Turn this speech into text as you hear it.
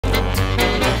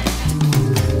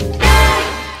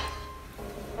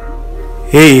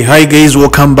Hey, hi guys,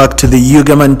 welcome back to the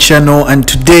Ugaman channel, and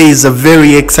today is a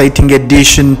very exciting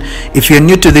edition. If you're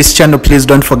new to this channel, please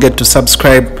don't forget to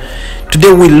subscribe.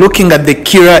 Today we're looking at the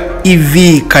Kiira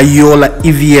EV Kayoola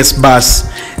EVS bus,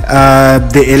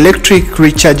 the electric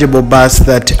rechargeable bus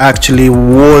that actually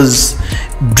was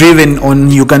driven on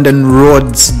Ugandan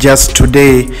roads just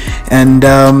today. And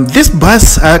this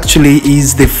bus actually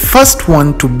is the first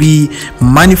one to be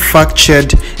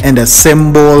manufactured and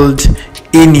assembled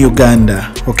in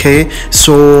Uganda. Okay,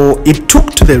 so it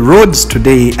took to the roads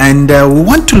today, and we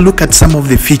want to look at some of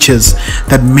the features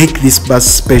that make this bus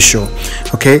special.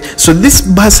 Okay, so this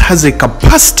bus has a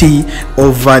capacity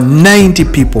of 90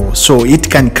 people, so it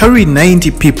can carry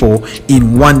 90 people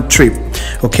in one trip.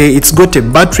 Okay, it's got a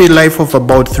battery life of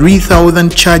about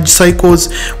 3,000 charge cycles,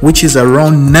 which is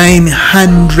around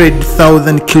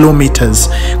 900,000 kilometers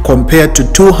compared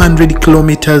to 200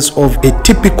 kilometers of a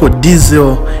typical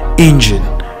diesel engine.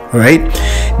 Right,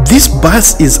 this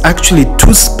bus is actually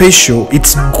too special.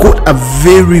 It's got a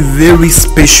very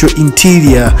special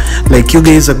interior, like you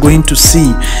guys are going to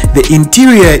see. The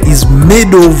interior is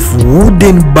made of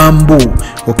wooden bamboo,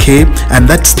 okay, and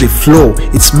that's the floor.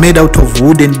 It's made out of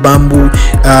wooden bamboo,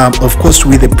 of course,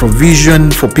 with a provision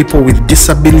for people with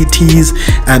disabilities,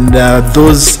 and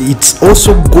it's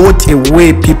also got a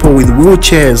way people with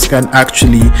wheelchairs can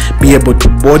actually be able to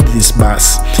board this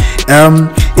bus.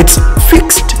 It's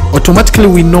fixed automatically.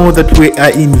 We know that we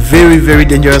are in very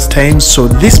dangerous times, so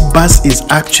this bus is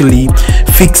actually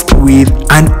fixed with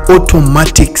an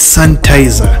automatic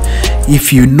sanitizer.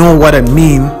 If you know what I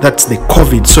mean, that's the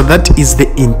COVID. So that is the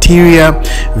interior.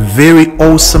 Very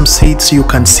awesome seats. You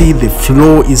can see the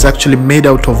floor is actually made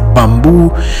out of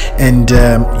bamboo, and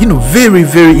you know,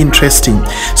 very interesting.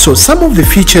 So some of the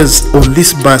features on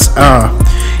this bus are: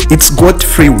 it's got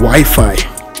free Wi-Fi,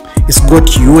 it's got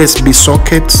USB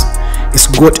sockets, it's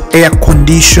got air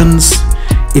conditions,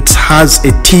 it has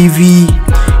a TV,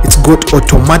 it's got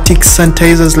automatic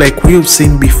sanitizers like we've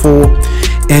seen before,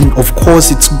 and of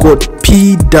course it's got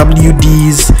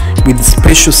PWDs with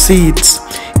special seats,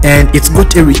 and it's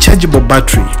got a rechargeable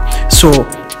battery. So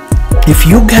if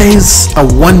you guys are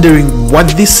wondering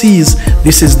what this is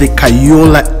the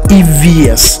Kayoola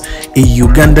EVS, a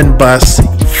Ugandan bus,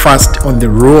 fast on the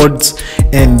roads,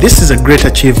 and this is a great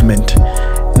achievement.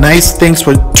 Nice, thanks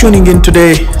for tuning in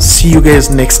today. See you guys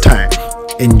next time.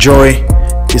 Enjoy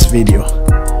this video.